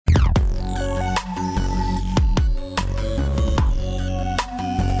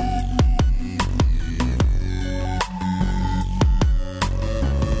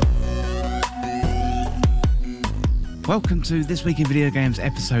Welcome to This Week in Video Games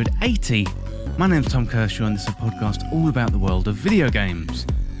episode 80. My name's Tom Kershaw and this is a podcast all about the world of video games.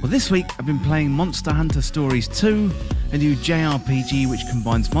 Well, this week I've been playing Monster Hunter Stories 2, a new JRPG which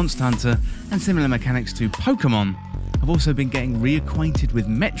combines Monster Hunter and similar mechanics to Pokemon. I've also been getting reacquainted with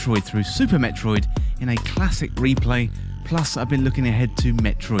Metroid through Super Metroid in a classic replay, plus I've been looking ahead to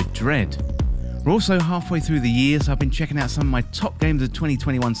Metroid Dread. We're also halfway through the year, so I've been checking out some of my top games of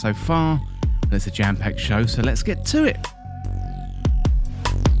 2021 so far. Well, it's a jam-packed show, so let's get to it.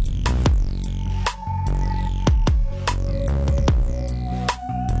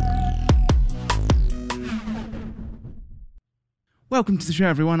 Welcome to the show,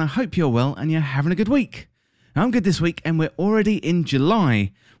 everyone. I hope you're well and you're having a good week. Now, I'm good this week, and we're already in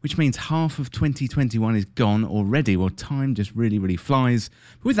July, which means half of 2021 is gone already. Well, time just really flies.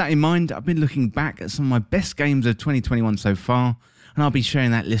 But with that in mind, I've been looking back at some of my best games of 2021 so far, and I'll be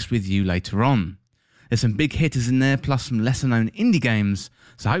sharing that list with you later on. There's some big hitters in there, plus some lesser-known indie games,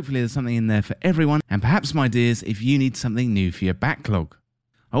 so hopefully there's something in there for everyone, and perhaps some ideas if you need something new for your backlog.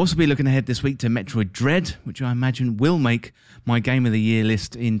 I'll also be looking ahead this week to Metroid Dread, which I imagine will make my Game of the Year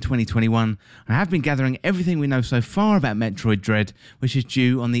list in 2021. I have been gathering everything we know so far about Metroid Dread, which is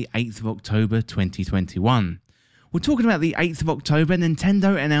due on the 8th of October 2021. We're talking about the 8th of October.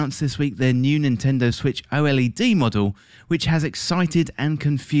 Nintendo announced this week their new Nintendo Switch OLED model, which has excited and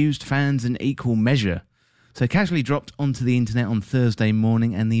confused fans in equal measure. So casually dropped onto the internet on Thursday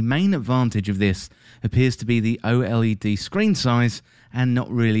morning, and the main advantage of this appears to be the OLED screen size and not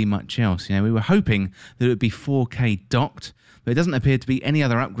really much else. You know, we were hoping that it would be 4K docked, but it doesn't appear to be any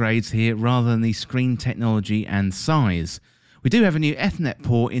other upgrades here rather than the screen technology and size. We do have a new Ethernet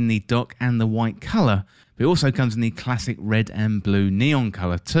port in the dock and the white colour, but it also comes in the classic red and blue neon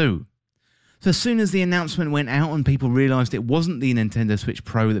colour too. So as soon as the announcement went out and people realised it wasn't the Nintendo Switch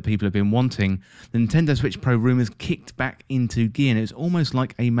Pro that people have been wanting, the Nintendo Switch Pro rumours kicked back into gear, and it was almost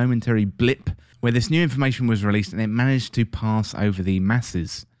like a momentary blip where this new information was released and it managed to pass over the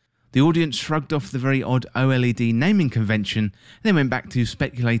masses. The audience shrugged off the very odd OLED naming convention and then went back to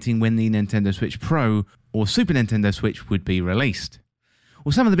speculating when the Nintendo Switch Pro or Super Nintendo Switch would be released.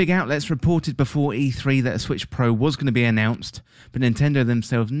 Well, some of the big outlets reported before E3 that a Switch Pro was going to be announced, but Nintendo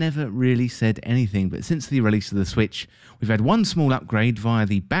themselves never really said anything. But since the release of the Switch, we've had one small upgrade via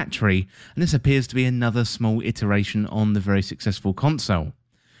the battery, and this appears to be another small iteration on the very successful console.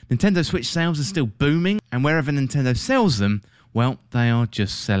 Nintendo Switch sales are still booming, and wherever Nintendo sells them, well, they are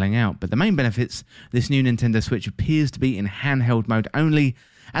just selling out. But the main benefits, this new Nintendo Switch appears to be in handheld mode only,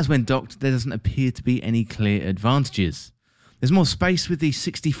 as when docked, there doesn't appear to be any clear advantages. There's more space with the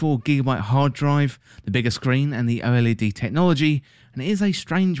 64GB hard drive, the bigger screen and the OLED technology, and it is a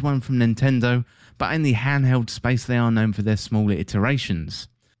strange one from Nintendo, but in the handheld space they are known for their smaller iterations.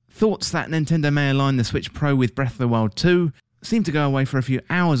 Thoughts that Nintendo may align the Switch Pro with Breath of the Wild 2 seemed to go away for a few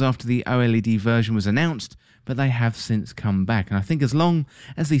hours after the OLED version was announced, but they have since come back, and I think as long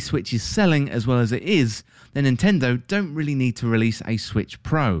as the Switch is selling as well as it is, then Nintendo don't really need to release a Switch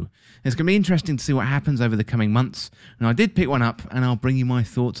Pro. It's going to be interesting to see what happens over the coming months, and I did pick one up, and I'll bring you my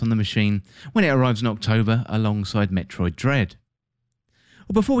thoughts on the machine when it arrives in October alongside Metroid Dread.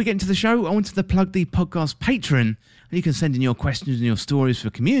 Well, before we get into the show, I wanted to plug the podcast Patreon, and you can send in your questions and your stories for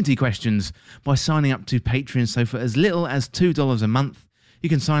community questions by signing up to Patreon. So for as little as $2 a month, you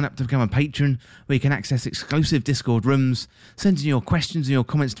can sign up to become a patron, where you can access exclusive Discord rooms, send in your questions and your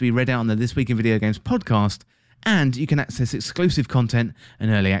comments to be read out on the This Week in Video Games podcast, and you can access exclusive content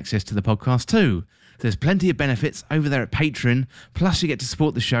and early access to the podcast too. There's plenty of benefits over there at Patreon, plus you get to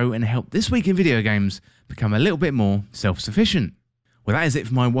support the show and help This Week in Video Games become a little bit more self-sufficient. Well, that is it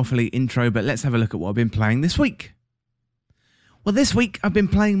for my waffly intro, but let's have a look at what I've been playing this week. Well, this week I've been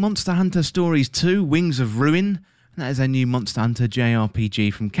playing Monster Hunter Stories 2, Wings of Ruin, and that is a new Monster Hunter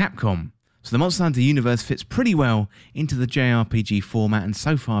JRPG from Capcom. So the Monster Hunter universe fits pretty well into the JRPG format, and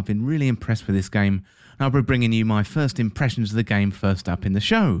so far I've been really impressed with this game, and I'll be bringing you my first impressions of the game first up in the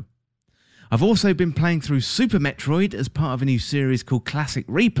show. I've also been playing through Super Metroid as part of a new series called Classic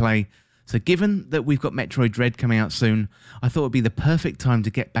Replay, so given that we've got Metroid Dread coming out soon, I thought it would be the perfect time to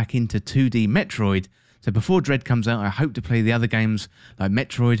get back into 2D Metroid. So before Dread comes out, I hope to play the other games like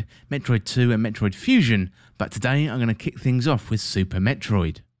Metroid, Metroid 2 and Metroid Fusion, but today I'm going to kick things off with Super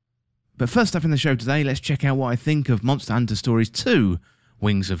Metroid. But first up in the show today, let's check out what I think of Monster Hunter Stories 2,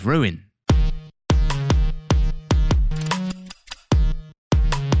 Wings of Ruin.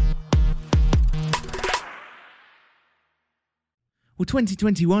 Well,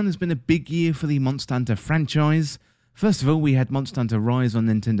 2021 has been a big year for the Monster Hunter franchise. First of all, we had Monster Hunter Rise on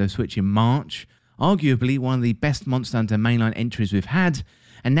Nintendo Switch in March, arguably one of the best Monster Hunter mainline entries we've had,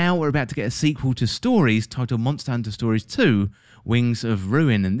 And now we're about to get a sequel to Stories titled Monster Hunter Stories 2, Wings of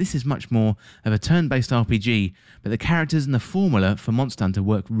Ruin, and this is much more of a turn-based RPG, but the characters and the formula for Monster Hunter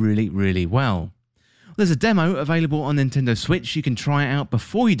work really, really well. There's a demo available on Nintendo Switch. You can try it out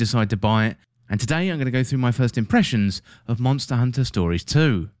before you decide to buy it, and today I'm going to go through my first impressions of Monster Hunter Stories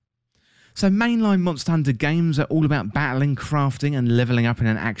 2. So mainline Monster Hunter games are all about battling, crafting and leveling up in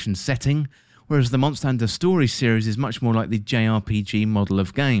an action setting, whereas the Monster Hunter Stories series is much more like the JRPG model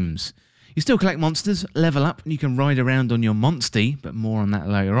of games. You still collect monsters, level up, and you can ride around on your Monstie, but more on that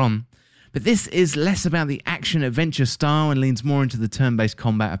later on. But this is less about the action-adventure style and leans more into the turn-based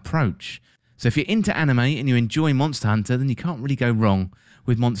combat approach. So if you're into anime and you enjoy Monster Hunter, then you can't really go wrong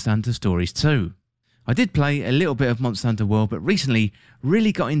with Monster Hunter Stories 2. I did play a little bit of Monster Hunter World, but recently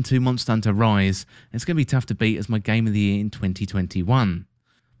really got into Monster Hunter Rise, and it's going to be tough to beat as my Game of the Year in 2021.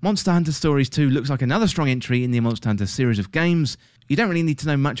 Monster Hunter Stories 2 looks like another strong entry in the Monster Hunter series of games. You don't really need to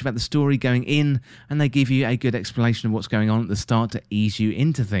know much about the story going in, and they give you a good explanation of what's going on at the start to ease you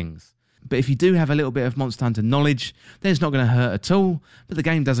into things. But if you do have a little bit of Monster Hunter knowledge, then it's not going to hurt at all, but the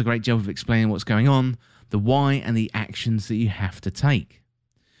game does a great job of explaining what's going on, the why and the actions that you have to take.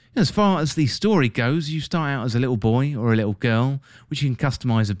 As far as the story goes, you start out as a little boy or a little girl, which you can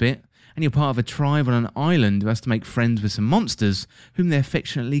customise a bit, and you're part of a tribe on an island who has to make friends with some monsters whom they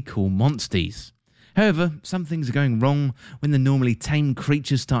affectionately call Monsties. However, some things are going wrong when the normally tame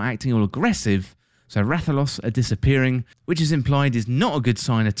creatures start acting all aggressive, so Rathalos are disappearing, which is implied is not a good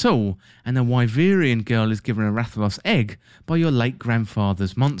sign at all, and a Wyverian girl is given a Rathalos egg by your late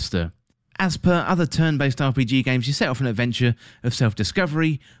grandfather's monster. As per other turn-based RPG games, you set off an adventure of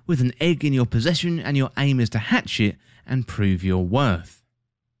self-discovery with an egg in your possession, and your aim is to hatch it and prove your worth.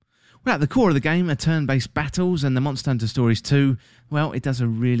 Well, at the core of the game are turn-based battles, and the Monster Hunter Stories 2, well, it does a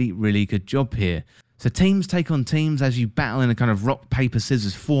really, really good job here. So teams take on teams as you battle in a kind of rock, paper,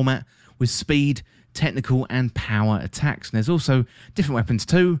 scissors format with speed, technical and power attacks. And there's also different weapons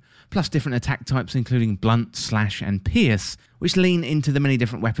too, plus different attack types including blunt, slash and pierce, which lean into the many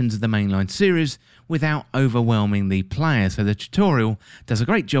different weapons of the mainline series without overwhelming the player. So the tutorial does a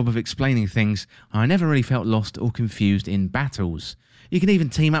great job of explaining things, and I never really felt lost or confused in battles. You can even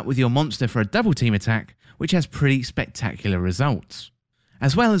team up with your monster for a double team attack, which has pretty spectacular results.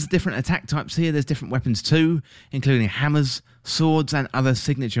 As well as the different attack types here, there's different weapons too, including hammers, swords and other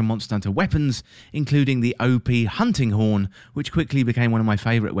signature Monster Hunter weapons, including the OP Hunting Horn, which quickly became one of my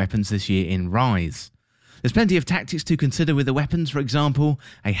favourite weapons this year in Rise. There's plenty of tactics to consider with the weapons. For example,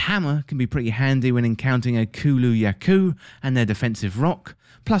 a hammer can be pretty handy when encountering a Kulu Yaku and their defensive rock,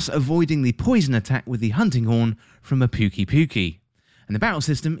 plus avoiding the poison attack with the Hunting Horn from a Puki Puki. And the battle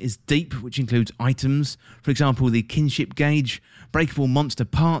system is deep, which includes items, for example the kinship gauge, breakable monster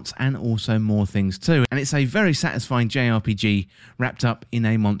parts and also more things too. And it's a very satisfying JRPG wrapped up in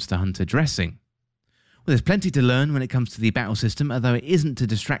a Monster Hunter dressing. Well, there's plenty to learn when it comes to the battle system, although it isn't to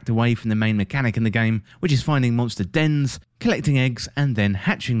distract away from the main mechanic in the game, which is finding monster dens, collecting eggs and then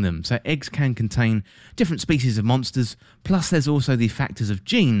hatching them. So eggs can contain different species of monsters, plus there's also the factors of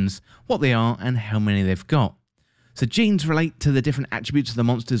genes, what they are and how many they've got. So genes relate to the different attributes of the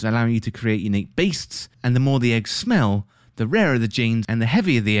monsters, allowing you to create unique beasts, and the more the eggs smell, the rarer the genes, and the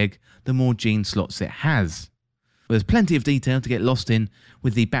heavier the egg, the more gene slots it has. Well, there's plenty of detail to get lost in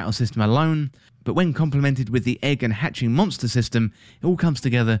with the battle system alone, but when complemented with the egg and hatching monster system, it all comes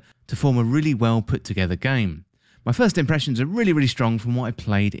together to form a really well put together game. My first impressions are really, really strong from what I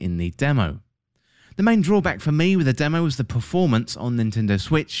played in the demo. The main drawback for me with the demo was the performance on Nintendo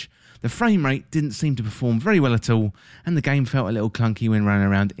Switch. The frame rate didn't seem to perform very well at all, and the game felt a little clunky when running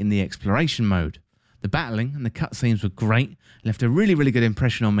around in the exploration mode. The battling and the cutscenes were great, left a really, really good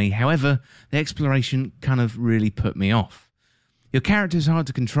impression on me. However, the exploration kind of really put me off. Your character is hard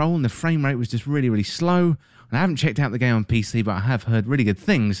to control and the frame rate was just really, really slow. And I haven't checked out the game on PC, but I have heard really good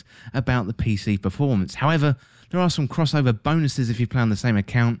things about the PC performance. However, there are some crossover bonuses if you play on the same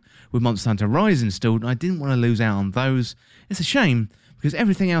account with Monster Hunter Rise installed, and I didn't want to lose out on those. It's a shame, because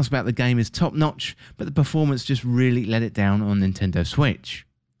everything else about the game is top-notch, but the performance just really let it down on Nintendo Switch.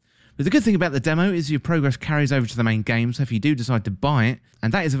 But the good thing about the demo is your progress carries over to the main game, so if you do decide to buy it,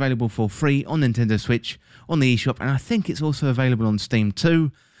 and that is available for free on Nintendo Switch, on the eShop, and I think it's also available on Steam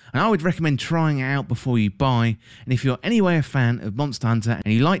too, and I would recommend trying it out before you buy, and if you're anyway a fan of Monster Hunter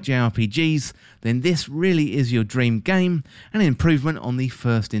and you like JRPGs, then this really is your dream game, and an improvement on the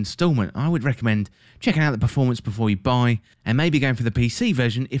first installment. I would recommend checking out the performance before you buy, and maybe going for the PC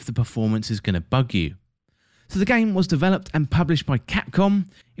version if the performance is going to bug you. So the game was developed and published by Capcom.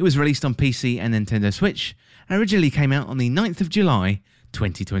 It was released on PC and Nintendo Switch, and originally came out on the 9th of July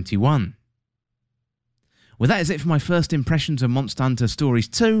 2021. Well, that is it for my first impressions of Monster Hunter Stories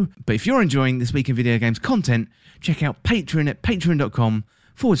 2, but if you're enjoying This Week in Video Games content, check out Patreon at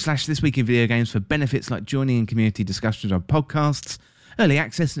patreon.com/This Week in Video Games for benefits like joining in community discussions on podcasts, early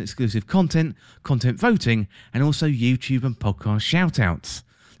access and exclusive content, content voting, and also YouTube and podcast shoutouts.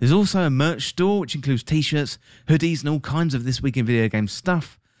 There's also a merch store which includes t-shirts, hoodies, and all kinds of This Week in Video Games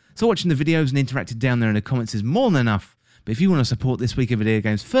stuff. So watching the videos and interacting down there in the comments is more than enough. But if you want to support This Week in Video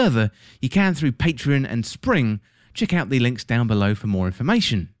Games further, you can through Patreon and Spring. Check out the links down below for more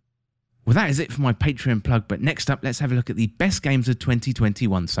information. Well, that is it for my Patreon plug, but next up, let's have a look at the best games of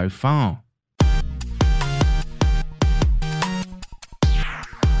 2021 so far.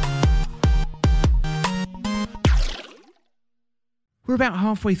 We're about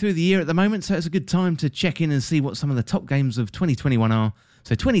halfway through the year at the moment, so it's a good time to check in and see what some of the top games of 2021 are.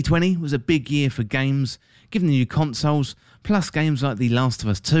 So 2020 was a big year for games, given the new consoles, plus games like The Last of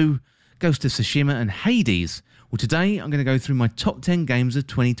Us 2, Ghost of Tsushima and Hades. Well, today I'm going to go through my top 10 games of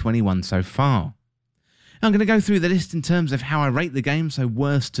 2021 so far. I'm going to go through the list in terms of how I rate the game, so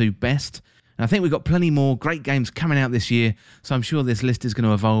worst to best. And I think we've got plenty more great games coming out this year, so I'm sure this list is going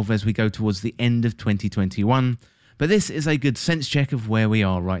to evolve as we go towards the end of 2021. But this is a good sense check of where we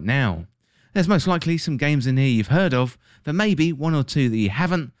are right now. There's most likely some games in here you've heard of, but maybe one or two that you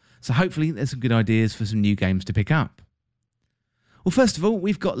haven't, so hopefully there's some good ideas for some new games to pick up. Well, first of all,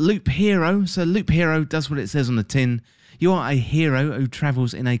 we've got Loop Hero. So Loop Hero does what it says on the tin. You are a hero who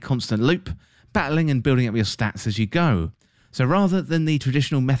travels in a constant loop, battling and building up your stats as you go. So rather than the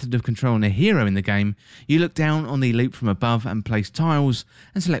traditional method of controlling a hero in the game, you look down on the loop from above and place tiles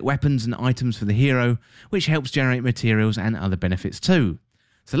and select weapons and items for the hero, which helps generate materials and other benefits too.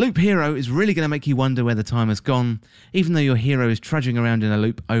 So Loop Hero is really going to make you wonder where the time has gone. Even though your hero is trudging around in a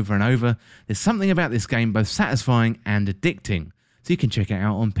loop over and over, there's something about this game both satisfying and addicting. So you can check it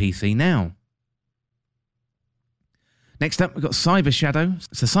out on PC now. Next up, we've got Cyber Shadow.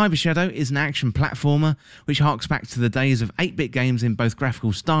 So Cyber Shadow is an action platformer which harks back to the days of 8-bit games in both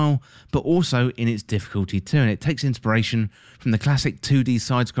graphical style, but also in its difficulty too. And it takes inspiration from the classic 2D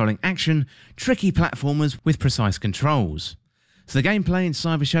side-scrolling action, tricky platformers with precise controls. So the gameplay in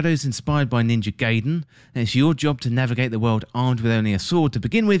Cyber Shadow is inspired by Ninja Gaiden, and it's your job to navigate the world armed with only a sword to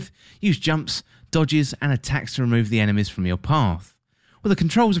begin with, use jumps, dodges, and attacks to remove the enemies from your path. Well, the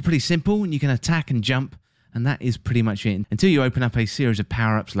controls are pretty simple, and you can attack and jump, and that is pretty much it until you open up a series of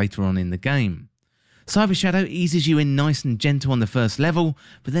power-ups later on in the game. Cyber Shadow eases you in nice and gentle on the first level,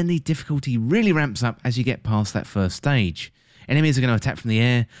 but then the difficulty really ramps up as you get past that first stage. Enemies are going to attack from the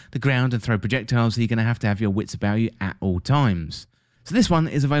air, the ground and throw projectiles, so you're going to have your wits about you at all times. So this one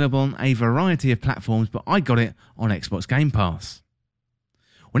is available on a variety of platforms, but I got it on Xbox Game Pass.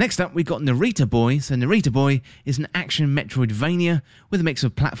 Well, next up, we've got Narita Boy. So Narita Boy is an action Metroidvania with a mix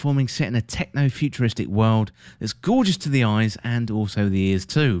of platforming set in a techno-futuristic world that's gorgeous to the eyes and also the ears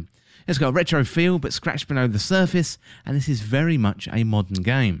too. It's got a retro feel but scratched below the surface, and this is very much a modern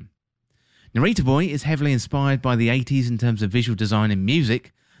game. Narita Boy is heavily inspired by the 80s in terms of visual design and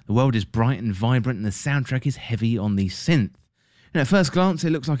music. The world is bright and vibrant and the soundtrack is heavy on the synth. And at first glance, it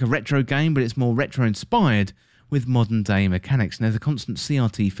looks like a retro game, but it's more retro-inspired with modern-day mechanics. And there's a constant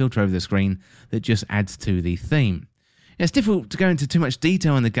CRT filter over the screen that just adds to the theme. It's difficult to go into too much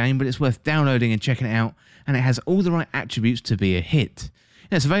detail in the game, but it's worth downloading and checking it out, and it has all the right attributes to be a hit.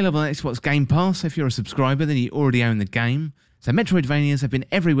 It's available on Xbox Game Pass, so if you're a subscriber, then you already own the game. So Metroidvanias have been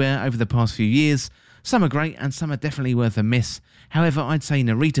everywhere over the past few years. Some are great, and some are definitely worth a miss. However, I'd say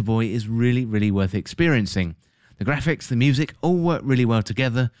Narita Boy is really worth experiencing. The graphics, the music, all work really well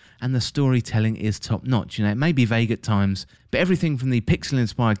together, and the storytelling is top-notch. It may be vague at times, but everything from the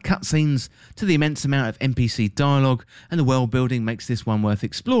pixel-inspired cutscenes to the immense amount of NPC dialogue and the world-building makes this one worth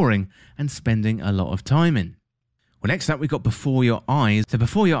exploring and spending a lot of time in. Well, next up we've got Before Your Eyes. So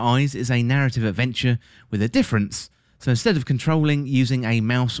Before Your Eyes is a narrative adventure with a difference. So instead of controlling using a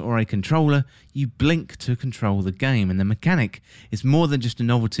mouse or a controller, you blink to control the game. And the mechanic is more than just a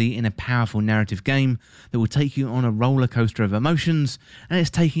novelty in a powerful narrative game that will take you on a roller coaster of emotions, and it's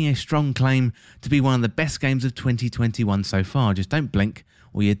taking a strong claim to be one of the best games of 2021 so far. Just don't blink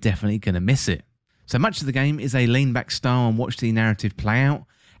or you're definitely going to miss it. So much of the game is a lean back style and watch the narrative play out.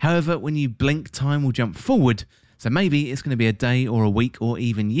 However, when you blink, time will jump forward. So maybe it's going to be a day or a week or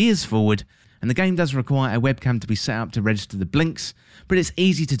even years forward. And the game does require a webcam to be set up to register the blinks, but it's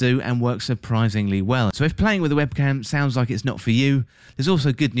easy to do and works surprisingly well. So if playing with a webcam sounds like it's not for you, there's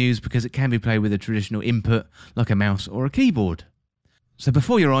also good news because it can be played with a traditional input like a mouse or a keyboard. So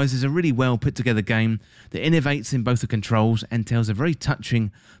Before Your Eyes is a really well put together game that innovates in both the controls and tells a very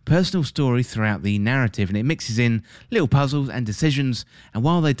touching personal story throughout the narrative, and it mixes in little puzzles and decisions, and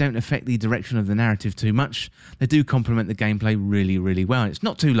while they don't affect the direction of the narrative too much, they do complement the gameplay really, really well. It's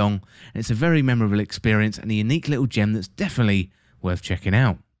not too long, and it's a very memorable experience and a unique little gem that's definitely worth checking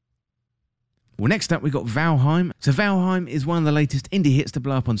out. Well, next up we've got Valheim. So Valheim is one of the latest indie hits to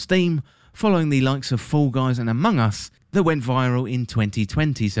blow up on Steam, following the likes of Fall Guys and Among Us that went viral in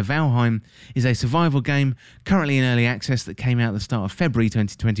 2020. So Valheim is a survival game currently in early access that came out at the start of February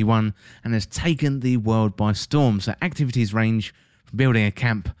 2021 and has taken the world by storm. So activities range from building a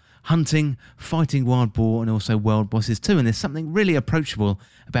camp, hunting, fighting wild boar, and also world bosses too. And there's something really approachable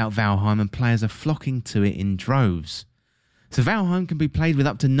about Valheim, and players are flocking to it in droves. So Valheim can be played with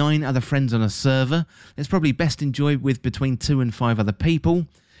up to 9 other friends on a server. It's probably best enjoyed with between 2 and 5 other people.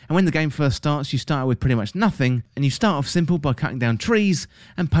 And when the game first starts, you start out with pretty much nothing, and you start off simple by cutting down trees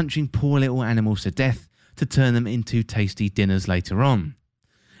and punching poor little animals to death to turn them into tasty dinners later on.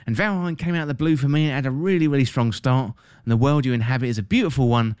 And Valheim came out of the blue for me and had a really, really strong start, and the world you inhabit is a beautiful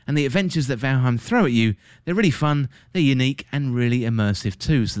one, and the adventures that Valheim throw at you, they're really fun, they're unique, and really immersive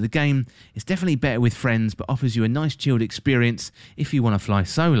too. So the game is definitely better with friends, but offers you a nice chilled experience if you want to fly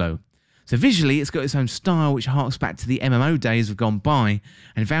solo. So visually, it's got its own style which harks back to the MMO days of gone by,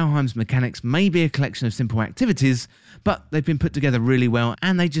 and Valheim's mechanics may be a collection of simple activities, but they've been put together really well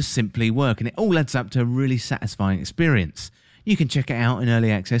and they just simply work, and it all adds up to a really satisfying experience. You can check it out in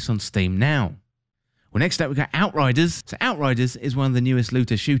early access on Steam now. Well, next up we've got Outriders. So Outriders is one of the newest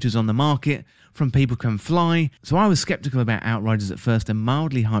looter shooters on the market from People Can Fly. So I was skeptical about Outriders at first and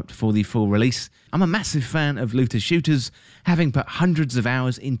mildly hyped for the full release. I'm a massive fan of looter shooters, having put hundreds of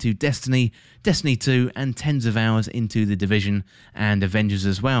hours into Destiny, Destiny 2, and tens of hours into The Division and Avengers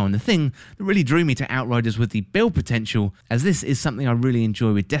as well. And the thing that really drew me to Outriders was the build potential, as this is something I really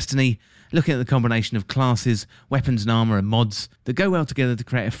enjoy with Destiny, looking at the combination of classes, weapons and armour and mods that go well together to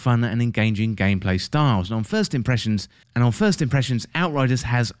create a fun and engaging gameplay styles. And on first impressions, Outriders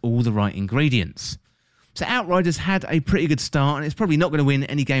has all the right ingredients. So Outriders had a pretty good start, and it's probably not going to win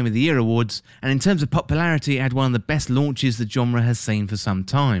any Game of the Year awards, and in terms of popularity it had one of the best launches the genre has seen for some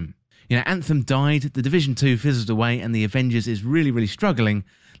time. You know, Anthem died, The Division 2 fizzled away, and The Avengers is really, really struggling.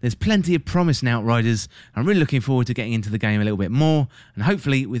 There's plenty of promise in Outriders. I'm really looking forward to getting into the game a little bit more, and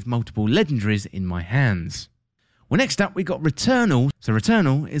hopefully with multiple legendaries in my hands. Well, next up we got Returnal. So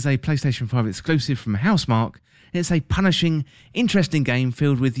Returnal is a PlayStation 5 exclusive from Housemarque. It's a punishing, interesting game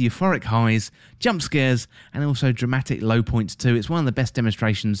filled with euphoric highs, jump scares, and also dramatic low points too. It's one of the best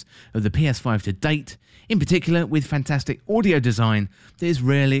demonstrations of the PS5 to date, in particular with fantastic audio design that is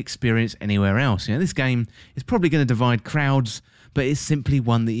rarely experienced anywhere else. You know, this game is probably going to divide crowds, but it's simply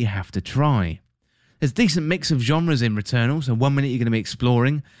one that you have to try. There's a decent mix of genres in Returnal, so 1 minute you're going to be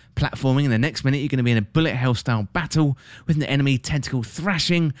exploring, platforming, and the next minute you're going to be in a bullet hell style battle with an enemy tentacle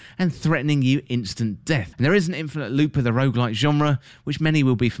thrashing and threatening you instant death. And there is an infinite loop of the roguelike genre, which many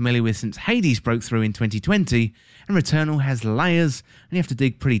will be familiar with since Hades broke through in 2020, and Returnal has layers, and you have to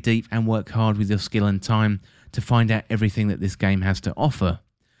dig pretty deep and work hard with your skill and time to find out everything that this game has to offer.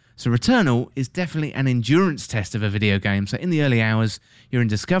 So Returnal is definitely an endurance test of a video game. So in the early hours, you're in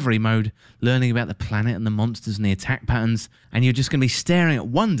discovery mode, learning about the planet and the monsters and the attack patterns, and you're just going to be staring at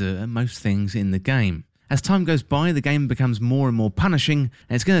wonder at most things in the game. As time goes by, the game becomes more and more punishing,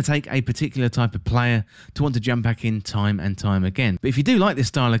 and it's going to take a particular type of player to want to jump back in time and time again. But if you do like this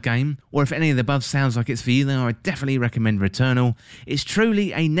style of game, or if any of the above sounds like it's for you, then I would definitely recommend Returnal. It's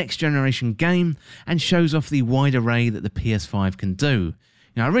truly a next generation game and shows off the wide array that the PS5 can do.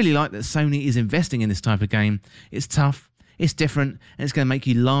 Now, I really like that Sony is investing in this type of game. It's tough, it's different, and it's going to make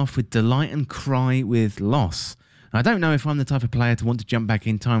you laugh with delight and cry with loss. Now, I don't know if I'm the type of player to want to jump back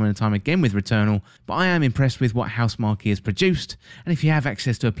in time and time again with Returnal, but I am impressed with what Housemarque has produced, and if you have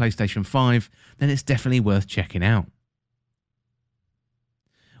access to a PlayStation 5, then it's definitely worth checking out.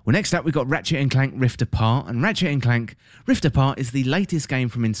 Well, next up we've got Ratchet & Clank Rift Apart, and Ratchet & Clank Rift Apart is the latest game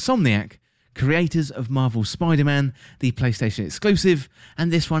from Insomniac, creators of Marvel's Spider-Man, the PlayStation exclusive,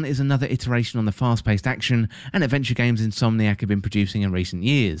 and this one is another iteration on the fast-paced action and adventure games Insomniac have been producing in recent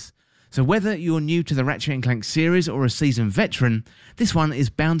years. So whether you're new to the Ratchet & Clank series or a seasoned veteran, this one is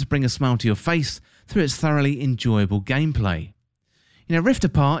bound to bring a smile to your face through its thoroughly enjoyable gameplay. You know, Rift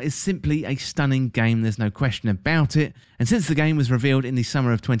Apart is simply a stunning game, there's no question about it, and since the game was revealed in the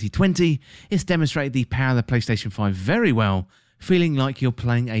summer of 2020, it's demonstrated the power of the PlayStation 5 very well, feeling like you're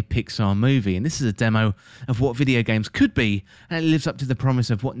playing a Pixar movie. And this is a demo of what video games could be, and it lives up to the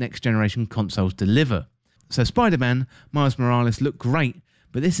promise of what next generation consoles deliver. So Spider-Man, Miles Morales look great,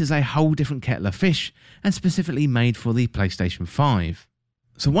 but this is a whole different kettle of fish, and specifically made for the PlayStation 5.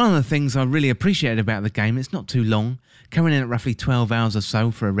 So one of the things I really appreciated about the game, it's not too long, coming in at roughly 12 hours or so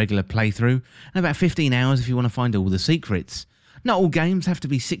for a regular playthrough, and about 15 hours if you want to find all the secrets. Not all games have to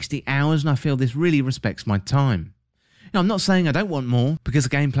be 60 hours, and I feel this really respects my time. Now, I'm not saying I don't want more, because the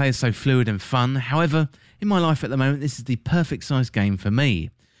gameplay is so fluid and fun. However, in my life at the moment, this is the perfect sized game for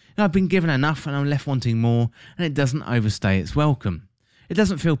me. Now, I've been given enough and I'm left wanting more, and it doesn't overstay its welcome. It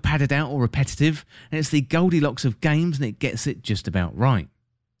doesn't feel padded out or repetitive, and it's the Goldilocks of games, and it gets it just about right.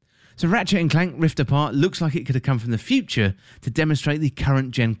 So Ratchet & Clank Rift Apart looks like it could have come from the future to demonstrate the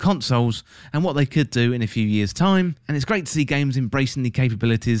current gen consoles and what they could do in a few years' time, and it's great to see games embracing the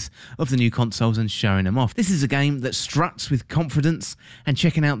capabilities of the new consoles and showing them off. This is a game that struts with confidence, and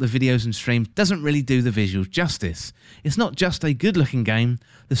checking out the videos and streams doesn't really do the visuals justice. It's not just a good looking game,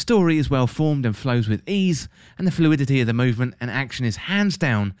 the story is well formed and flows with ease, and the fluidity of the movement and action is hands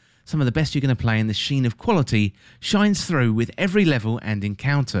down some of the best you're going to play, and the sheen of quality shines through with every level and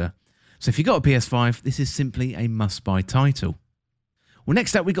encounter. So if you've got a PS5, this is simply a must-buy title. Well,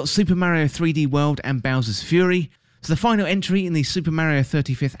 next up we got Super Mario 3D World and Bowser's Fury. So the final entry in the Super Mario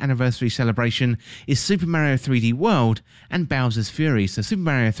 35th Anniversary celebration is Super Mario 3D World and Bowser's Fury. So Super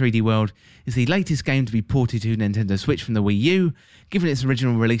Mario 3D World is the latest game to be ported to Nintendo Switch from the Wii U, given its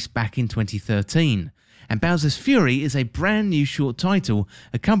original release back in 2013. And Bowser's Fury is a brand new short title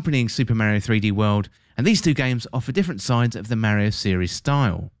accompanying Super Mario 3D World, and these two games offer different sides of the Mario series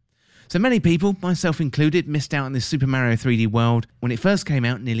style. So many people, myself included, missed out on this Super Mario 3D World when it first came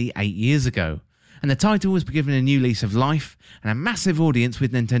out nearly 8 years ago. And the title was given a new lease of life and a massive audience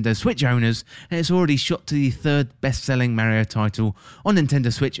with Nintendo Switch owners, and it's already shot to the third best-selling Mario title on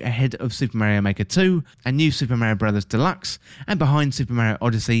Nintendo Switch, ahead of Super Mario Maker 2 and New Super Mario Bros. Deluxe, and behind Super Mario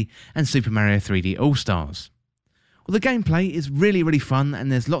Odyssey and Super Mario 3D All-Stars. Well, the gameplay is really fun, and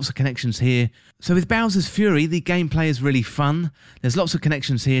there's lots of connections here. So with Bowser's Fury, the gameplay is really fun. There's lots of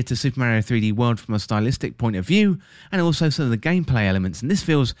connections here to Super Mario 3D World from a stylistic point of view, and also some of the gameplay elements. And this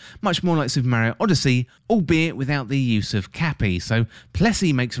feels much more like Super Mario Odyssey, albeit without the use of Cappy. So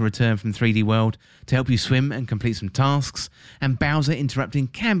Plessie makes a return from 3D World to help you swim and complete some tasks, and Bowser interrupting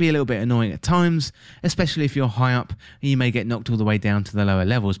can be a little bit annoying at times, especially if you're high up and you may get knocked all the way down to the lower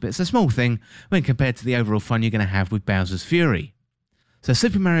levels, but it's a small thing when compared to the overall fun you're going to have with Bowser's Fury. So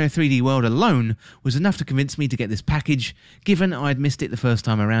Super Mario 3D World alone was enough to convince me to get this package, given I had missed it the first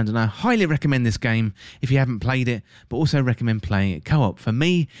time around, and I highly recommend this game if you haven't played it, but also recommend playing it co-op. For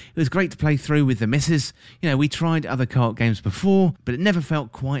me, it was great to play through with the missus. You know, we tried other co-op games before, but it never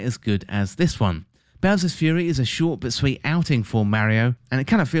felt quite as good as this one. Bowser's Fury is a short but sweet outing for Mario, and it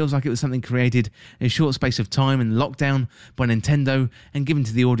kind of feels like it was something created in a short space of time in lockdown by Nintendo and given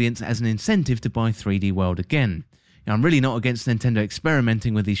to the audience as an incentive to buy 3D World again. Now, I'm really not against Nintendo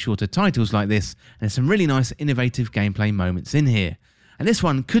experimenting with these shorter titles like this, and there's some really nice innovative gameplay moments in here. And this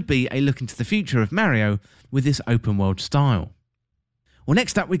one could be a look into the future of Mario with this open world style. Well,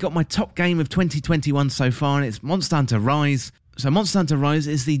 next up we got my top game of 2021 so far, and it's Monster Hunter Rise. So Monster Hunter Rise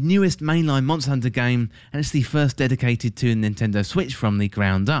is the newest mainline Monster Hunter game, and it's the first dedicated to Nintendo Switch from the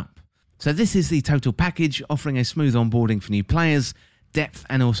ground up. So this is the total package, offering a smooth onboarding for new players, depth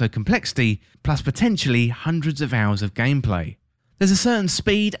and also complexity, plus potentially hundreds of hours of gameplay. There's a certain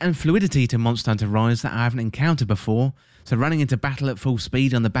speed and fluidity to Monster Hunter Rise that I haven't encountered before, so running into battle at full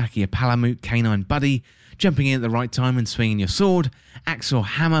speed on the back of your Palamute canine buddy, jumping in at the right time and swinging your sword, axe or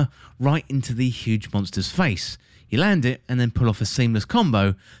hammer right into the huge monster's face. You land it and then pull off a seamless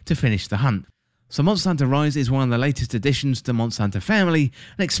combo to finish the hunt. So Monster Hunter Rise is one of the latest additions to the Monster Hunter family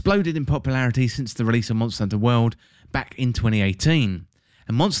and exploded in popularity since the release of Monster Hunter World back in 2018.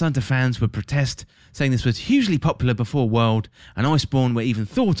 And Monster Hunter fans would protest, saying this was hugely popular before World and Iceborne were even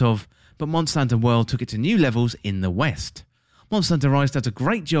thought of, but Monster Hunter World took it to new levels in the West. Monster Hunter Rise does a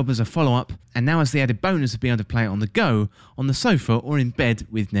great job as a follow-up, and now has the added bonus of being able to play it on the go, on the sofa or in bed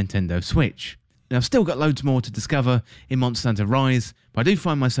with Nintendo Switch. Now, I've still got loads more to discover in Monster Hunter Rise, but I do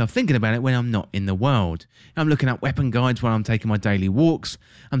find myself thinking about it when I'm not in the world. I'm looking at weapon guides while I'm taking my daily walks,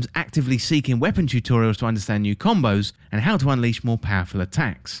 I'm actively seeking weapon tutorials to understand new combos and how to unleash more powerful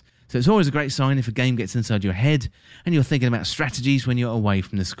attacks. So it's always a great sign if a game gets inside your head and you're thinking about strategies when you're away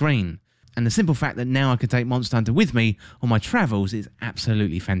from the screen. And the simple fact that now I can take Monster Hunter with me on my travels is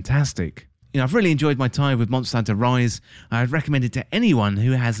absolutely fantastic. You know, I've really enjoyed my time with Monster Hunter Rise. I'd recommend it to anyone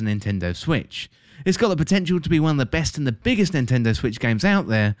who has a Nintendo Switch. It's got the potential to be one of the best and the biggest Nintendo Switch games out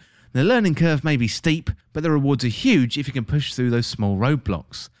there. The learning curve may be steep, but the rewards are huge if you can push through those small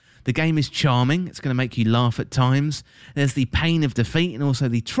roadblocks. The game is charming, it's going to make you laugh at times. There's the pain of defeat and also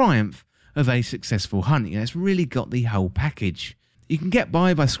the triumph of a successful hunt. You know, it's really got the whole package. You can get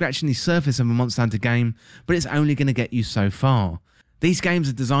by scratching the surface of a Monster Hunter game, but it's only going to get you so far. These games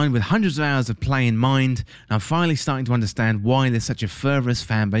are designed with hundreds of hours of play in mind, and I'm finally starting to understand why there's such a fervous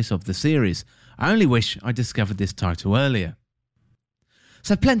fanbase of the series. I only wish I discovered this title earlier.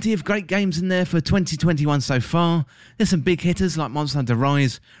 So plenty of great games in there for 2021 so far. There's some big hitters like Monster Hunter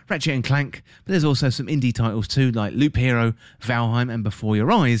Rise, Ratchet & Clank, but there's also some indie titles too like Loop Hero, Valheim and Before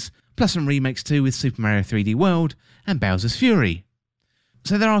Your Eyes, plus some remakes too with Super Mario 3D World and Bowser's Fury.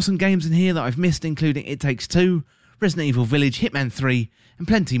 So there are some games in here that I've missed, including It Takes Two, Resident Evil Village, Hitman 3 and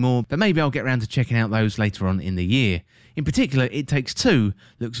plenty more, but maybe I'll get around to checking out those later on in the year. In particular, It Takes Two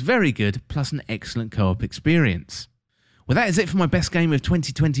looks very good, plus an excellent co-op experience. Well, that is it for my best game of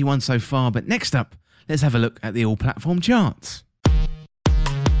 2021 so far, but next up, let's have a look at the all-platform charts.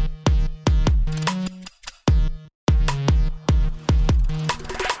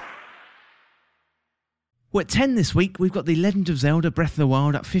 Well, at 10 this week, we've got The Legend of Zelda Breath of the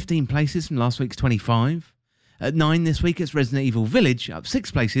Wild up 15 places from last week's 25. At 9 this week, it's Resident Evil Village up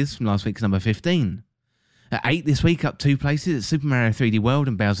 6 places from last week's number 15. At 8 this week, up 2 places, it's Super Mario 3D World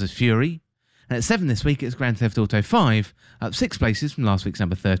and Bowser's Fury. And at 7 this week, it's Grand Theft Auto 5, up 6 places from last week's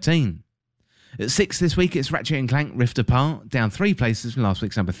number 13. At 6 this week, it's Ratchet & Clank Rift Apart, down 3 places from last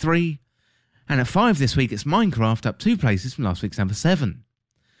week's number 3. And at 5 this week, it's Minecraft, up 2 places from last week's number 7.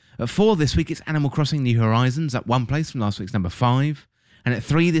 At 4 this week, it's Animal Crossing New Horizons, up 1 place from last week's number 5. And at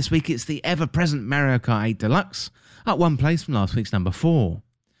 3 this week, it's the ever-present Mario Kart 8 Deluxe, up 1 place from last week's number 4.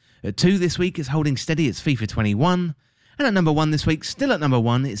 At 2 this week, it's holding steady, it's FIFA 21. And at number 1 this week, still at number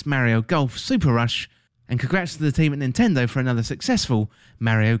 1, it's Mario Golf Super Rush. And congrats to the team at Nintendo for another successful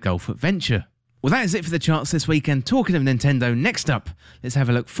Mario Golf adventure. Well, that is it for the charts this week, and talking of Nintendo, next up, let's have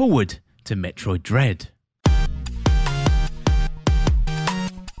a look forward to Metroid Dread.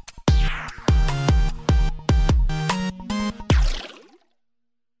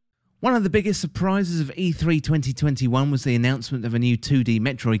 One of the biggest surprises of E3 2021 was the announcement of a new 2D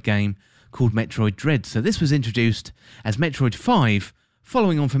Metroid game called Metroid Dread. So this was introduced as Metroid 5,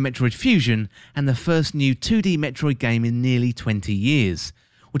 following on from Metroid Fusion, and the first new 2D Metroid game in nearly 20 years.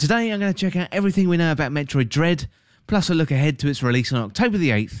 Well, today I'm going to check out everything we know about Metroid Dread, plus a look ahead to its release on October the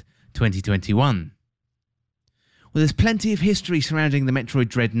 8th, 2021. Well, there's plenty of history surrounding the Metroid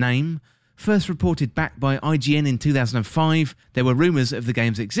Dread name. First reported back by IGN in 2005, there were rumours of the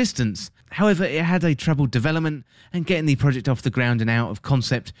game's existence. However, it had a troubled development, and getting the project off the ground and out of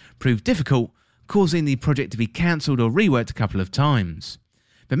concept proved difficult, causing the project to be cancelled or reworked a couple of times.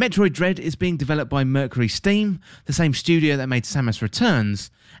 But Metroid Dread is being developed by Mercury Steam, the same studio that made Samus Returns,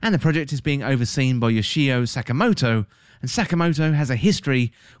 and the project is being overseen by Yoshio Sakamoto, and Sakamoto has a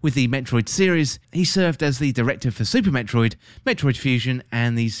history with the Metroid series. He served as the director for Super Metroid, Metroid Fusion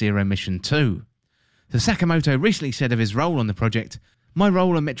and the Zero Mission 2. So Sakamoto recently said of his role on the project, "My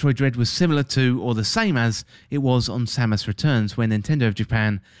role on Metroid Dread was similar to, or the same as, it was on Samus Returns, where Nintendo of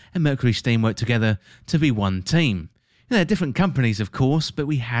Japan and Mercury Steam worked together to be one team. They're different companies of course, but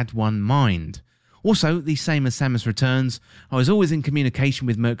we had one mind. Also, the same as Samus Returns, I was always in communication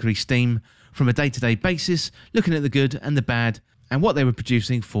with Mercury Steam from a day-to-day basis, looking at the good and the bad and what they were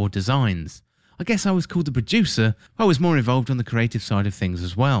producing for designs. I guess I was called the producer, but I was more involved on the creative side of things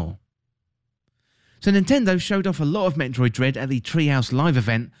as well." So Nintendo showed off a lot of Metroid Dread at the Treehouse Live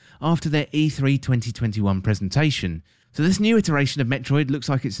event after their E3 2021 presentation. So this new iteration of Metroid looks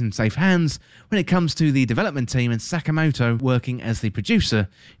like it's in safe hands when it comes to the development team and Sakamoto working as the producer.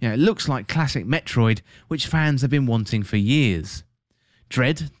 It looks like classic Metroid, which fans have been wanting for years.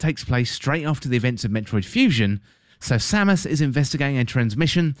 Dread takes place straight after the events of Metroid Fusion, so Samus is investigating a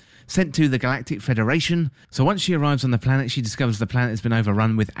transmission sent to the Galactic Federation. So once she arrives on the planet, she discovers the planet has been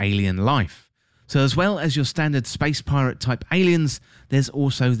overrun with alien life. So as well as your standard space pirate type aliens, there's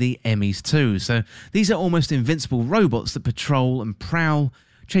also the Emmys too. So these are almost invincible robots that patrol and prowl,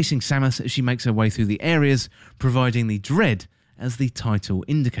 chasing Samus as she makes her way through the areas, providing the dread as the title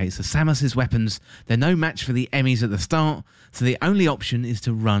indicates. So Samus's weapons, they're no match for the Emmys at the start, so the only option is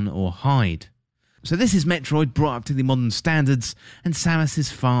to run or hide. So this is Metroid brought up to the modern standards, and Samus is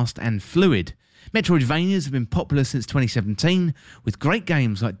fast and fluid. Metroidvanias have been popular since 2017, with great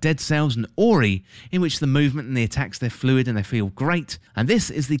games like Dead Cells and Ori, in which the movement and the attacks, they're fluid and they feel great, and this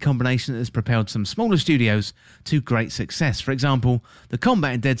is the combination that has propelled some smaller studios to great success. For example, the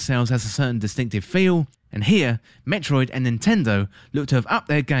combat in Dead Cells has a certain distinctive feel, and here, Metroid and Nintendo look to have upped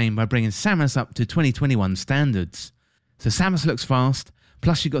their game by bringing Samus up to 2021 standards. So Samus looks fast,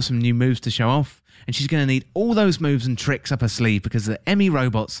 plus she's got some new moves to show off, and she's going to need all those moves and tricks up her sleeve because the Emmy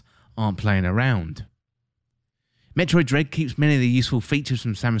robots aren't playing around. Metroid Dread keeps many of the useful features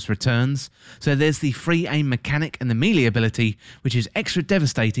from Samus Returns, so there's the free aim mechanic and the melee ability, which is extra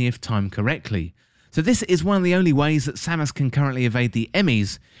devastating if timed correctly. So this is one of the only ways that Samus can currently evade the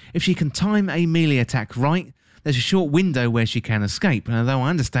Emmys. If she can time a melee attack right, there's a short window where she can escape, and although I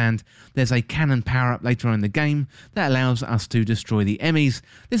understand there's a cannon power-up later on in the game that allows us to destroy the Emmys,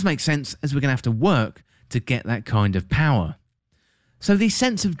 this makes sense as we're going to have to work to get that kind of power. So the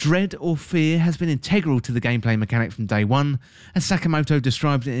sense of dread or fear has been integral to the gameplay mechanic from day one, as Sakamoto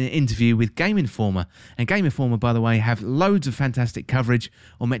described in an interview with Game Informer. And Game Informer, by the way, have loads of fantastic coverage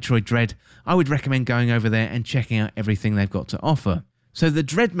on Metroid Dread. I would recommend going over there and checking out everything they've got to offer. So the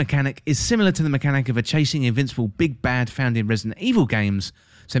dread mechanic is similar to the mechanic of a chasing invincible big bad found in Resident Evil games.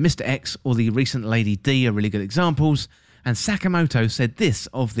 So Mr. X or the recent Lady D are really good examples. And Sakamoto said this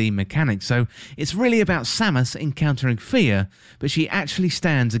of the mechanic. So it's really about Samus encountering fear, but she actually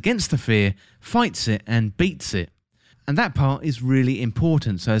stands against the fear, fights it and beats it. And that part is really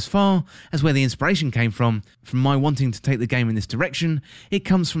important. So as far as where the inspiration came from my wanting to take the game in this direction, it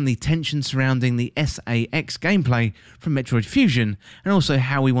comes from the tension surrounding the SAX gameplay from Metroid Fusion, and also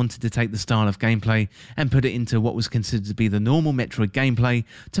how we wanted to take the style of gameplay and put it into what was considered to be the normal Metroid gameplay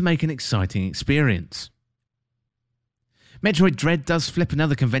to make an exciting experience. Metroid Dread does flip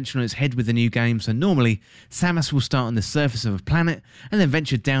another convention on its head with the new game, so normally Samus will start on the surface of a planet and then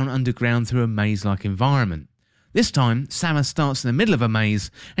venture down underground through a maze-like environment. This time, Samus starts in the middle of a maze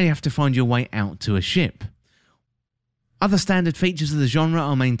and you have to find your way out to a ship. Other standard features of the genre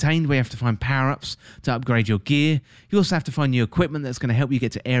are maintained, where you have to find power-ups to upgrade your gear. You also have to find new equipment that's going to help you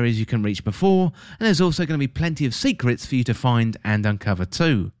get to areas you couldn't reach before, and there's also going to be plenty of secrets for you to find and uncover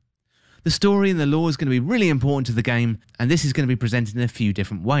too. The story and the lore is going to be really important to the game, and this is going to be presented in a few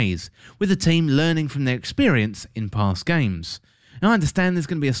different ways, with the team learning from their experience in past games. Now I understand there's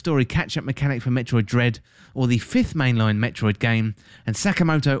going to be a story catch-up mechanic for Metroid Dread, or the fifth mainline Metroid game, and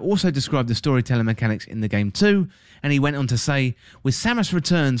Sakamoto also described the storytelling mechanics in the game too, and he went on to say, with Samus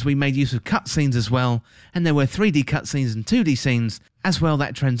Returns we made use of cutscenes as well, and there were 3D cutscenes and 2D scenes as well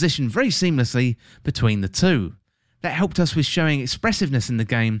that transitioned very seamlessly between the two. That helped us with showing expressiveness in the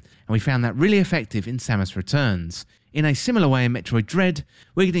game, and we found that really effective in Samus Returns. In a similar way in Metroid Dread,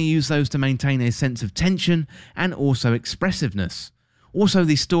 we're going to use those to maintain a sense of tension and also expressiveness. Also,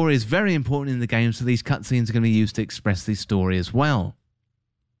 the story is very important in the game, so these cutscenes are going to be used to express the story as well.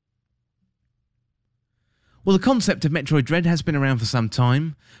 Well, the concept of Metroid Dread has been around for some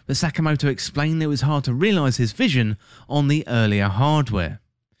time, but Sakamoto explained it was hard to realise his vision on the earlier hardware.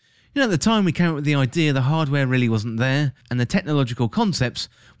 You know, at the time we came up with the idea, the hardware really wasn't there, and the technological concepts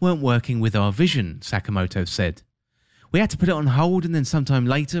weren't working with our vision, Sakamoto said. We had to put it on hold, and then sometime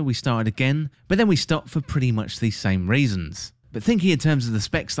later we started again, but then we stopped for pretty much the same reasons. But thinking in terms of the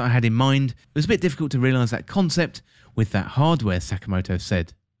specs that I had in mind, it was a bit difficult to realise that concept with that hardware, Sakamoto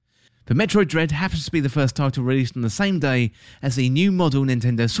said. But Metroid Dread happens to be the first title released on the same day as the new model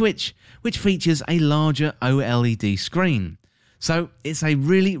Nintendo Switch, which features a larger OLED screen. So it's a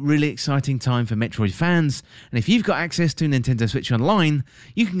really exciting time for Metroid fans, and if you've got access to Nintendo Switch Online,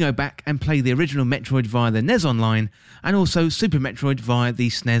 you can go back and play the original Metroid via the NES Online, and also Super Metroid via the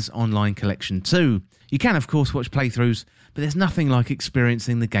SNES Online Collection too. You can of course watch playthroughs, but there's nothing like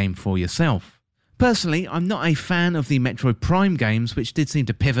experiencing the game for yourself. Personally, I'm not a fan of the Metroid Prime games, which did seem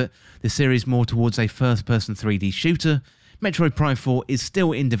to pivot the series more towards a first-person 3D shooter. Metroid Prime 4 is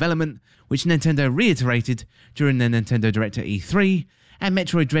still in development, which Nintendo reiterated during their Nintendo Direct at E3, and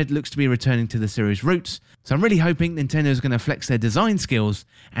Metroid Dread looks to be returning to the series' roots, so I'm really hoping Nintendo is going to flex their design skills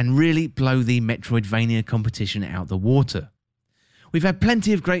and really blow the Metroidvania competition out the water. We've had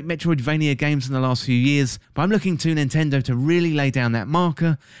plenty of great Metroidvania games in the last few years, but I'm looking to Nintendo to really lay down that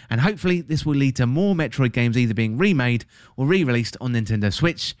marker, and hopefully this will lead to more Metroid games either being remade or re-released on Nintendo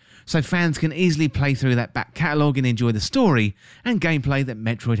Switch, so fans can easily play through that back catalogue and enjoy the story and gameplay that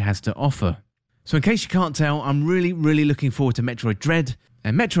Metroid has to offer. So in case you can't tell, I'm really looking forward to Metroid Dread,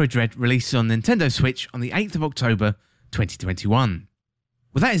 and Metroid Dread releases on Nintendo Switch on the 8th of October 2021.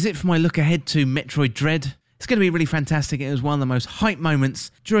 Well, that is it for my look ahead to Metroid Dread. It's going to be really fantastic. It was one of the most hype moments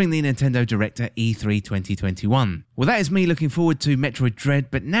during the Nintendo Direct at E3 2021. Well, that is me looking forward to Metroid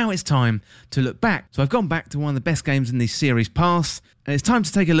Dread, but now it's time to look back. So I've gone back to one of the best games in the series past, and it's time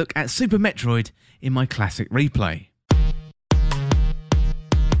to take a look at Super Metroid in my classic replay.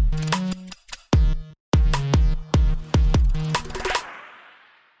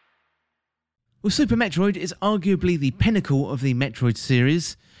 Well, Super Metroid is arguably the pinnacle of the Metroid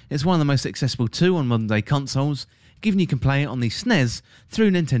series. It's one of the most accessible too on modern day consoles, given you can play it on the SNES through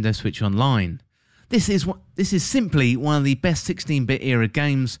Nintendo Switch Online. This is simply one of the best 16-bit era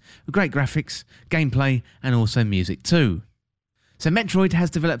games, with great graphics, gameplay and also music too. So Metroid has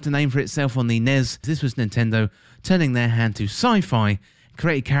developed a name for itself on the NES. This was Nintendo turning their hand to sci-fi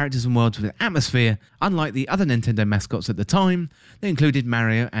created characters and worlds with atmosphere, unlike the other Nintendo mascots at the time that included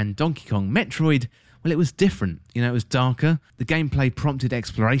Mario and Donkey Kong. Metroid, well, it was different. It was darker, the gameplay prompted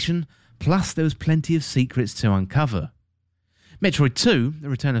exploration, plus there was plenty of secrets to uncover. Metroid 2, The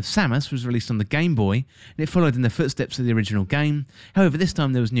Return of Samus, was released on the Game Boy, and it followed in the footsteps of the original game. However, this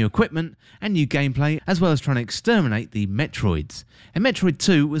time there was new equipment and new gameplay, as well as trying to exterminate the Metroids. And Metroid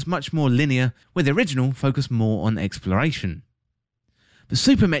 2 was much more linear, where the original focused more on exploration. But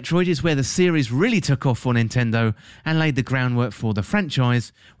Super Metroid is where the series really took off for Nintendo and laid the groundwork for the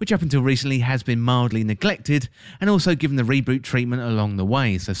franchise, which up until recently has been mildly neglected and also given the reboot treatment along the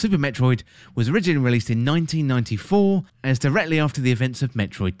way. So Super Metroid was originally released in 1994 and is directly after the events of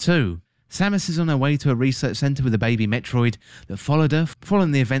Metroid 2. Samus is on her way to a research centre with a baby Metroid that followed her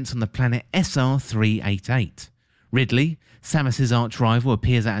following the events on the planet SR388. Ridley, Samus's arch-rival,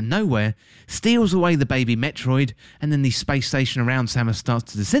 appears out of nowhere, steals away the baby Metroid, and then the space station around Samus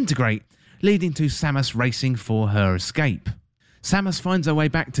starts to disintegrate, leading to Samus racing for her escape. Samus finds her way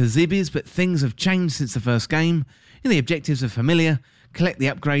back to Zibis, but things have changed since the first game. The objectives are familiar: collect the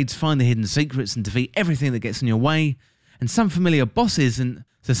upgrades, find the hidden secrets, and defeat everything that gets in your way. And some familiar bosses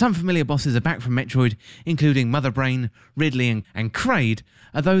are back from Metroid, including Mother Brain, Ridley and Kraid.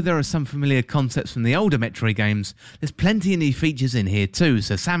 Although there are some familiar concepts from the older Metroid games, there's plenty of new features in here too.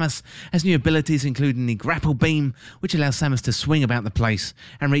 So Samus has new abilities, including the Grapple Beam, which allows Samus to swing about the place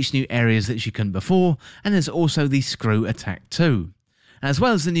and reach new areas that she couldn't before, and there's also the Screw Attack too. As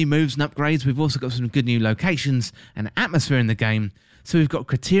well as the new moves and upgrades, we've also got some good new locations and atmosphere in the game. So we've got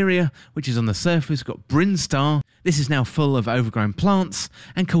Crateria, which is on the surface, we've got Brinstar. This is now full of overgrown plants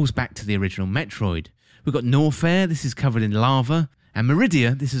and calls back to the original Metroid. We've got Norfair, this is covered in lava, and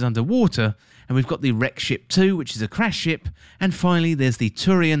Meridia, this is underwater, and we've got the Wreck Ship 2, which is a crash ship, and finally there's the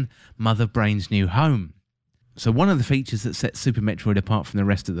Turian, Mother Brain's new home. So one of the features that sets Super Metroid apart from the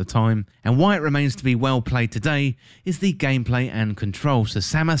rest of the time, and why it remains to be well played today, is the gameplay and control. So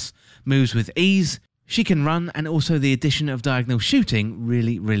Samus moves with ease, she can run, and also the addition of diagonal shooting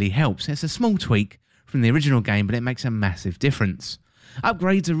really helps. It's a small tweak from the original game, but it makes a massive difference.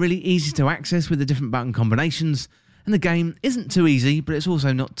 Upgrades are really easy to access with the different button combinations, and the game isn't too easy, but it's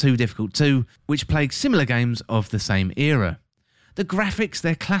also not too difficult too, which plagues similar games of the same era. The graphics,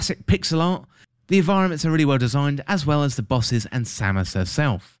 they're classic pixel art, the environments are really well designed, as well as the bosses and Samus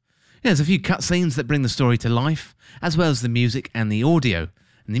herself. There's a few cutscenes that bring the story to life, as well as the music and the audio.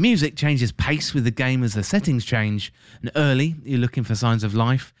 And the music changes pace with the game as the settings change, and early you're looking for signs of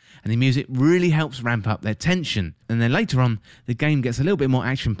life, and the music really helps ramp up their tension. And then later on, the game gets a little bit more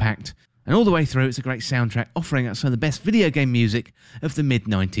action-packed, and all the way through it's a great soundtrack offering us some of the best video game music of the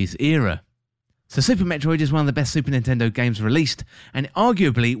mid-90s era. So Super Metroid is one of the best Super Nintendo games released, and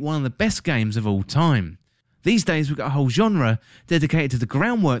arguably one of the best games of all time. These days we've got a whole genre dedicated to the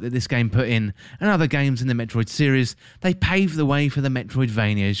groundwork that this game put in, and other games in the Metroid series. They paved the way for the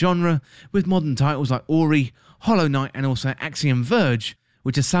Metroidvania genre, with modern titles like Ori, Hollow Knight and also Axiom Verge,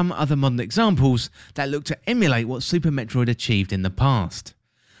 which are some other modern examples that look to emulate what Super Metroid achieved in the past.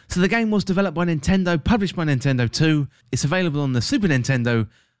 So the game was developed by Nintendo, published by Nintendo too. It's available on the Super Nintendo,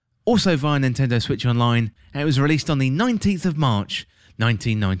 also via Nintendo Switch Online, and it was released on the 19th of March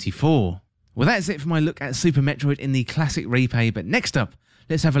 1994. Well, that's it for my look at Super Metroid in the classic replay, but next up,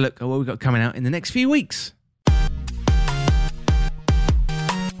 let's have a look at what we've got coming out in the next few weeks.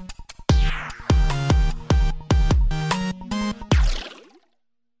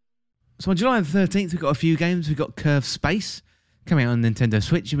 So on July the 13th, we've got a few games. We've got Curve Space coming out on Nintendo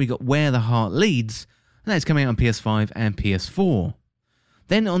Switch, and we've got Where the Heart Leads, and that's coming out on PS5 and PS4.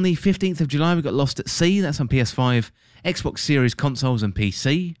 Then on the 15th of July, we've got Lost at Sea, that's on PS5, Xbox Series consoles and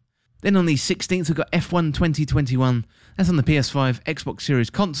PC. Then on the 16th, we've got F1 2021, that's on the PS5, Xbox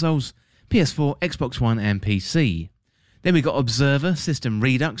Series consoles, PS4, Xbox One and PC. Then we've got Observer System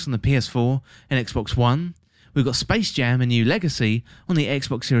Redux on the PS4 and Xbox One. We've got Space Jam: A New Legacy on the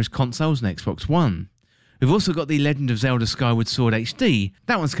Xbox Series consoles and Xbox One. We've also got The Legend of Zelda Skyward Sword HD,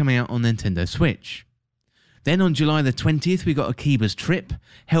 that one's coming out on Nintendo Switch. Then on July the 20th, we got Akiba's Trip,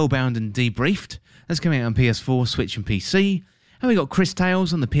 Hellbound and Debriefed, that's coming out on PS4, Switch and PC. And we got Cris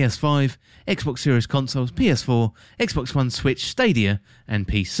Tales on the PS5, Xbox Series consoles, PS4, Xbox One, Switch, Stadia and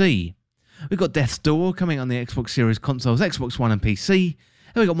PC. We've got Death's Door coming on the Xbox Series consoles, Xbox One and PC.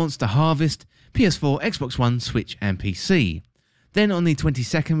 And we've got Monster Harvest, PS4, Xbox One, Switch and PC. Then on the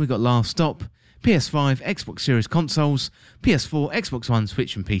 22nd, we've got Last Stop, PS5, Xbox Series consoles, PS4, Xbox One,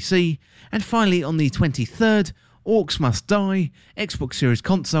 Switch and PC. And finally on the 23rd, Orcs Must Die, Xbox Series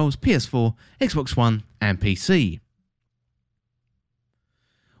consoles, PS4, Xbox One and PC.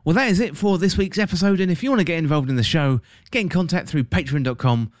 Well, that is it for this week's episode, and if you want to get involved in the show, get in contact through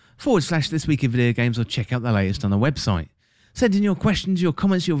patreon.com/This Week in Video Games or check out the latest on the website. Send in your questions, your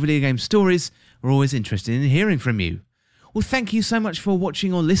comments, your video game stories. We're always interested in hearing from you. Well, thank you so much for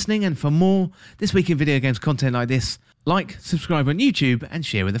watching or listening, and for more This Week in Video Games content like this, like, subscribe on YouTube, and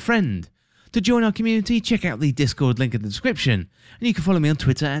share with a friend. To join our community, check out the Discord link in the description, and you can follow me on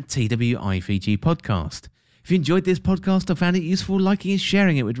Twitter at TWIVG Podcast. If you enjoyed this podcast or found it useful, liking and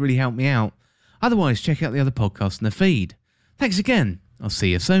sharing it would really help me out. Otherwise, check out the other podcasts in the feed. Thanks again. I'll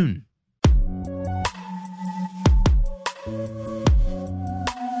see you soon.